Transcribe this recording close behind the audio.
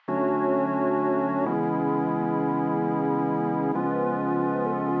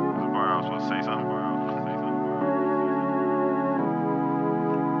Say something, bro.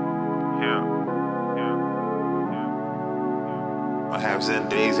 I have Zen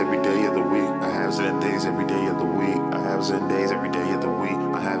days every day of the week. I have Zen days every day of the week. I have Zen days every day of the week.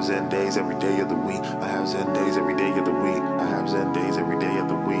 I have Zen days every day of the week. I have Zen days every day of the week. I have Zen days every day of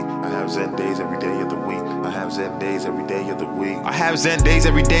the week. I have Zen days every day of the week. I have Zen days every day of the week. I have Zen days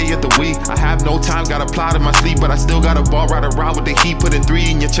every day of the week. I have no time, got a plot in my sleep, but I still got a ball right around with the heat. Putting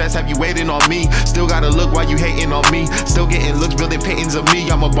 3 in your chest, have you waiting on me? Still gotta look while you hating on me. Still getting looks, building paintings of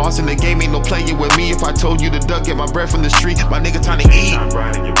me. I'm a boss in the game, ain't no playing with me. If I told you to duck, get my bread from the street. My nigga time to eat. Shine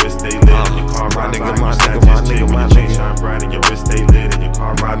bright in your wrist, they lit in your car. My nigga, my nigga, my nigga, my nigga. Shine bright in your wrist, they lit in your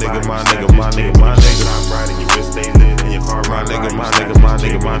car. My nigga, my nigga, my nigga, my nigga. Shine bright in your wrist, they lit in your car. My nigga, my nigga, my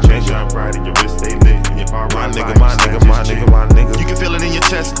nigga, my nigga. Shine bright in your wrist, they lit in your car. My nigga, my nigga, my nigga, my nigga. You can feel it in your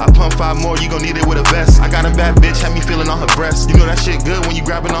chest. I pump 5 more, you gon' need it with a vest. I got a bad bitch, had me feeling on her breast. You know that shit good when you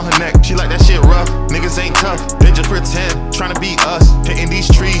grabbing on her neck. She like that shit rough. Niggas ain't tough, they just pretend. Tryna beat us, hitting these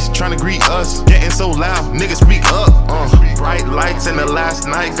trees, tryna greet us. Getting so loud, niggas speak up. Bright lights in the last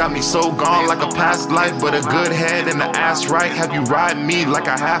night got me so gone like a past life. But a good head and the ass right. Have you ride me like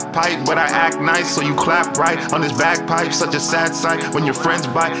a half pipe, but I act nice, so you clap right on this bagpipe. Such a sad sight when your friends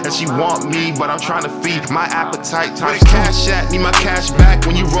bite and she want me, but I'm trying to feed my appetite. Time to cash at, need my cash back.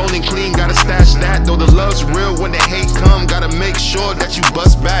 When you rolling clean, gotta stash that. Though the love's real, when the hate come, gotta make sure that you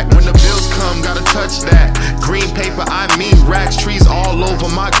bust back. When the bills come, gotta touch that. Green paper, I mean racks, trees all over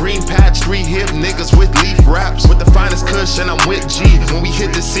my green patch. 3 hip niggas with leaf wraps, with the finest kush and I'm with G. When we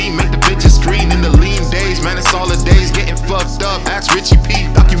hit the scene, make the bitches scream. In the lean days, man, it's all the days getting fucked up. Ask Richie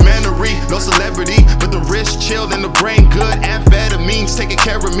P. Documentary, no celebrity, but the wrist chilled and the brain good. Amphetamines taking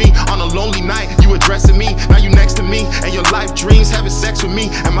care of me. On a lonely night, you addressing me. Now you next to me, and your life dreams having sex with me.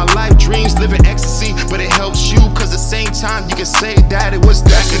 And my life dreams living ecstasy, but it helps you, cause at the same time you can say that it was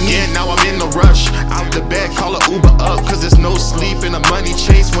destiny. Again, now I'm in the rush, out the bed, call a Uber up, cause there's no sleep in a money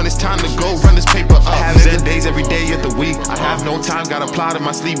chase when it's time to go run this paper up. I have Zen days every day of the week. I have no time, got a plot in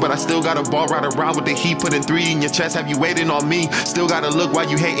my sleep, but I still got a ball right around with the heat. Putting 3 in your chest, have you waiting on me? Still gotta look while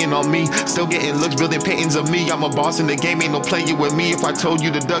you hating on me. Still getting looks, building paintings of me. I'm a boss in the game, ain't no playing with me. If I told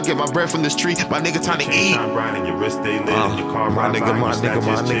you to duck, get my bread from the street. My nigga time to eat. Shine bright in your wrist, they lit in your car. My nigga, my nigga,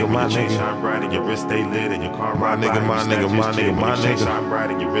 my nigga, my nigga. Shine bright in your wrist, they lit in your car. My nigga, my nigga, my nigga, my nigga. Shine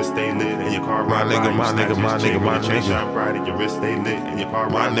bright in your wrist, they lit in your car. My nigga, my nigga, my nigga, my nigga. Shine bright in your wrist, they lit in your car.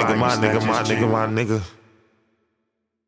 My nigga, my nigga, my nigga, my nigga.